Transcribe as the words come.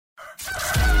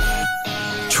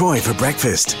Troy for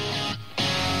breakfast.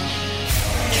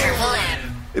 Triple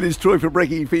M. It is Troy for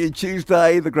Brekkie for your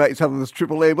Tuesday, the Great Southerners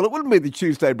Triple M. Well, it wouldn't be the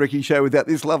Tuesday Brekkie show without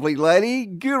this lovely lady.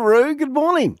 Guru, good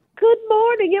morning. Good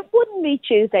morning. It wouldn't be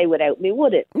Tuesday without me,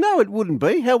 would it? No, it wouldn't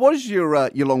be. How was your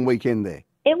long weekend there?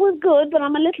 It was good, but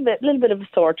I'm a little bit of a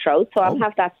sore throat, so I'll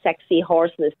have that sexy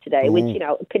hoarseness today, which,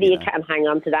 pity you can't hang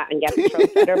on to that and get the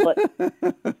throat better.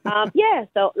 But,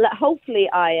 so hopefully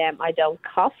I don't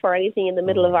cough or anything in the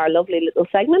middle of our lovely little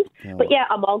segment. But, yeah,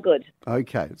 I'm all good.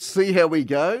 Okay, let's see how we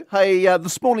go. Hey,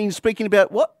 this morning speaking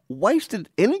about what? Wasted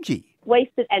energy.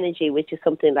 Wasted energy, which is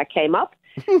something that came up.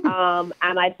 And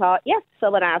I thought, yes,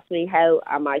 someone asked me how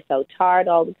am I so tired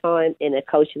all the time in a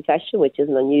coaching session, which is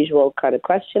an unusual kind of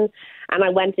question. And I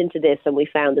went into this and we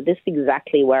found that this is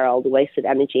exactly where all the wasted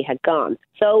energy had gone.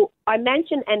 So I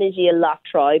mention energy a lot,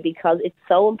 Troy, because it's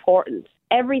so important.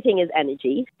 Everything is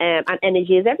energy, and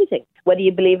energy is everything, whether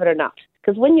you believe it or not.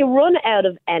 Because when you run out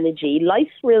of energy,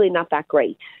 life's really not that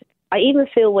great. I even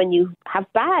feel when you have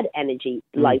bad energy,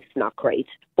 life's not great.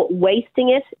 But wasting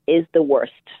it is the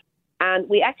worst. And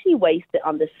we actually waste it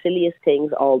on the silliest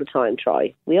things all the time,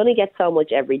 Troy. We only get so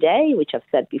much every day, which I've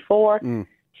said before.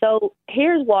 So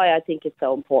here's why I think it's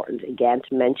so important, again,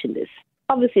 to mention this.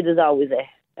 Obviously, there's always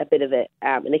a bit of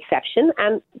an exception.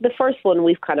 And the first one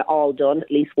we've kind of all done at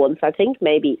least once, I think.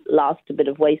 Maybe lost a bit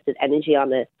of wasted energy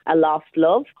on a lost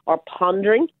love or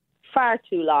pondering far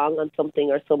too long on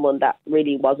something or someone that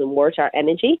really wasn't worth our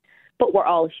energy. But we're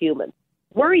all human.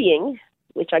 Worrying,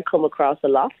 which I come across a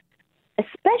lot,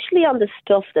 especially on the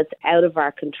stuff that's out of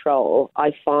our control,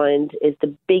 I find is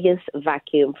the biggest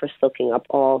vacuum for sucking up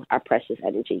all our precious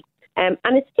energy. And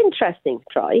it's interesting,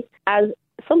 Troy, as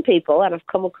some people, and I've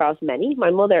come across many, my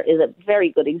mother is a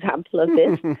very good example of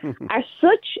this, are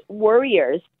such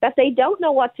worriers that they don't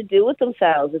know what to do with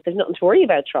themselves if there's nothing to worry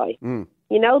about, Troy.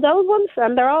 You know those ones?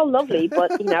 And they're all lovely,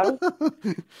 but,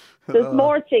 there's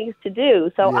more things to do.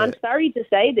 So I'm sorry to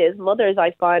say this. Mothers,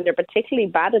 I find, are particularly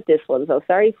bad at this one. So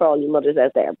sorry for all you mothers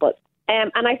out there. But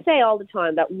and I say all the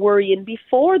time that worrying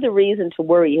before the reason to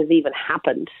worry has even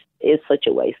happened is such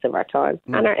a waste of our time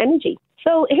and our energy.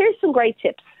 So here's some great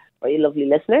tips for you lovely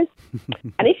listeners.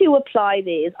 And if you apply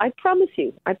these, I promise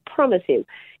you,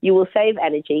 you will save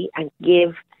energy and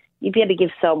you'll be able to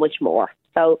give so much more.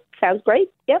 So sounds great?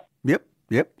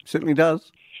 Yep, certainly does.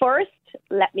 First,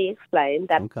 let me explain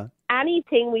that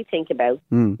anything we think about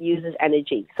uses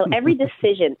energy. So every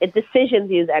decisions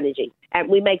use energy. And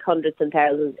we make hundreds and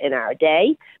thousands in our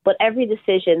day, but every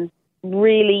decision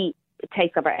really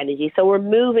takes up our energy. So we're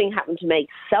having to make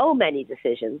so many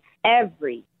decisions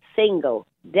every single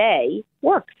day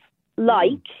works.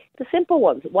 Like the simple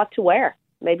ones, what to wear.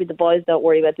 Maybe the boys don't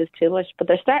worry about this too much, but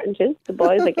they're starting to. The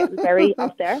boys are getting very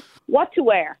up there. What to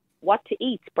wear. What to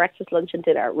eat, breakfast, lunch and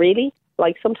dinner. Really?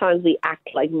 Like sometimes we act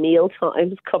like meal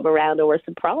times come around and we're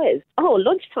surprised. Oh,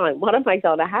 lunchtime, what am I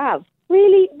going to have?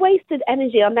 Really wasted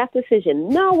energy on that decision.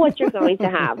 Know what you're going to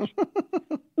have.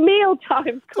 Meal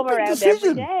times come around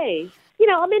every day.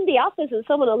 I'm in the office and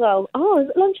someone will go, oh, is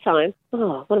it lunchtime?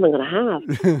 Oh, what am I going to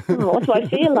have? Oh, what do I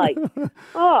feel like?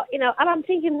 Oh, and I'm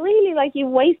thinking, really, like you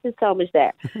wasted so much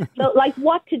there. So, like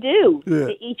what to do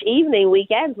each evening,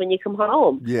 weekend when you come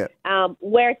home.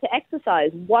 Where to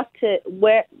exercise, what to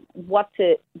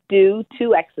do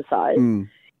to exercise.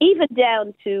 Even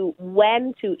down to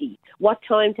when to eat, what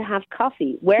time to have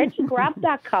coffee, where to grab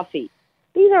that coffee.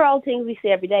 These are all things we see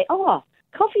every day. Oh,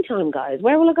 coffee time, guys.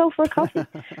 Where will I go for a coffee?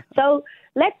 So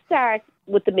let's start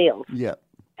with the meals.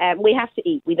 We have to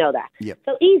eat. We know that.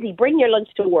 So easy. Bring your lunch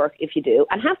to work if you do,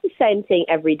 and have the same thing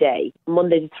every day,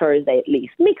 Monday to Thursday at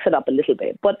least. Mix it up a little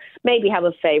bit, but maybe have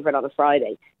a favourite on a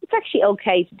Friday. It's actually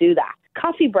okay to do that.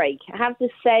 Coffee break. Have the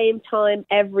same time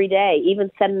every day. Even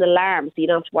set an alarm so you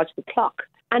don't have to watch the clock.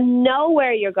 And know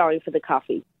where you're going for the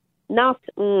coffee. Not,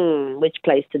 which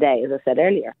place today, as I said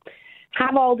earlier.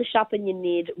 Have all the shopping you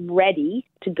need ready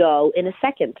to go in a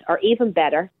second, or even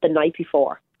better, the night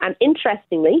before. And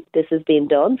interestingly, this has been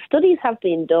done. Studies have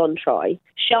been done, Troy,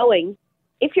 showing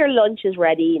if your lunch is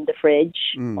ready in the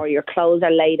fridge or your clothes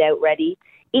are laid out ready,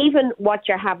 even what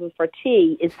you're having for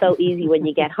tea is so easy when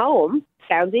you get home.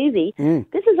 Sounds easy.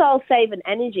 This is all saving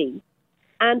energy.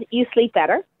 And you sleep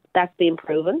better. That's been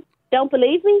proven. Don't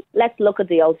believe me? Let's look at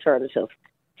the alternative.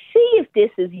 See if this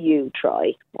is you,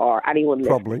 Troy, or anyone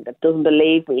listening that doesn't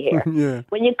believe me here.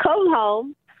 When you come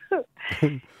home,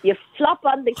 you flop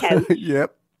on the couch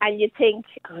and you think,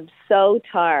 I'm so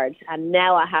tired, and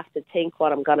now I have to think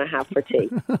what I'm going to have for tea.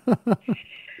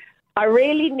 I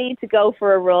really need to go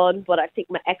for a run, but I think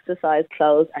my exercise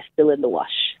clothes are still in the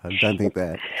wash. I don't think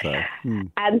that. So.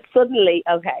 And suddenly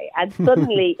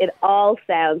it all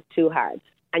sounds too hard.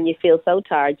 and you feel so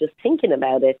tired just thinking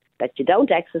about it that you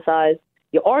don't exercise,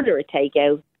 you order a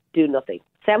takeout, do nothing.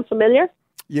 Sound familiar?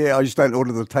 Yeah, I just don't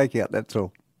order the takeout, that's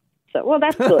all. So, well,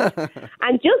 that's good.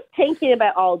 And just thinking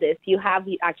about all this, you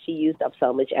actually used up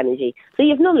so much energy. So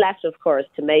you've none left, of course,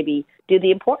 to maybe do the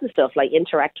important stuff like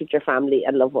interact with your family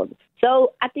and loved ones.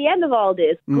 So at the end of all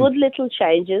this, good little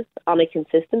changes on a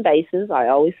consistent basis, I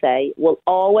always say, will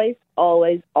always,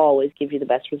 always, always give you the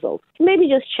best results. Maybe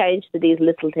just change to these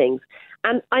little things.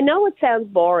 And I know it sounds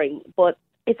boring, but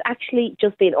it's actually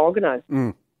just being organised.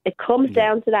 It comes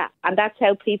down to that. And that's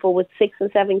how people with 6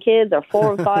 and 7 kids or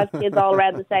 4 and 5 kids all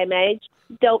around the same age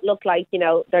don't look like,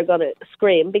 they're going to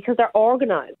scream because they're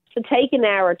organised. So take an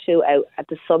hour or two out at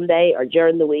the Sunday or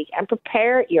during the week and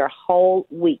prepare your whole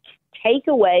week. Take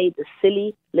away the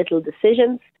silly little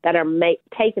decisions that are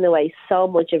taking away so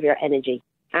much of your energy.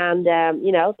 And,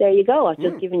 there you go. I've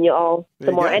just given you all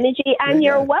some more energy and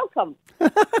you're welcome.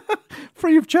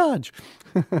 Free of charge.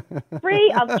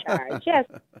 Free of charge, yes.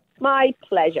 My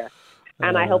pleasure.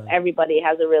 And I hope everybody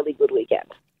has a really good weekend.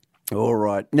 All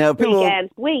right. Now,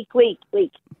 Week.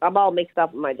 I'm all mixed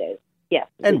up in my days. Yes.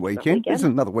 And weekend. There's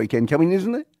another weekend coming,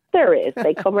 isn't there? There is.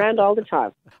 They come around all the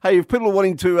time. Hey, if people are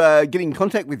wanting to get in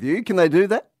contact with you, can they do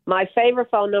that? My favourite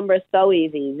phone number is so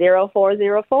easy,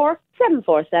 0404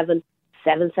 747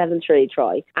 773,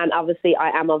 Troy. And obviously I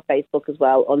am on Facebook as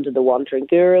well under The Wandering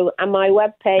Guru. And my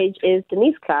webpage is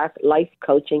Denise Clark Life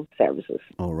Coaching Services.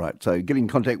 All right. So get in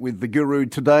contact with the Guru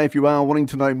today if you are wanting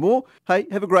to know more. Hey,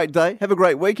 have a great day. Have a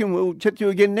great week and we'll chat to you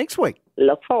again next week.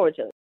 Look forward to it.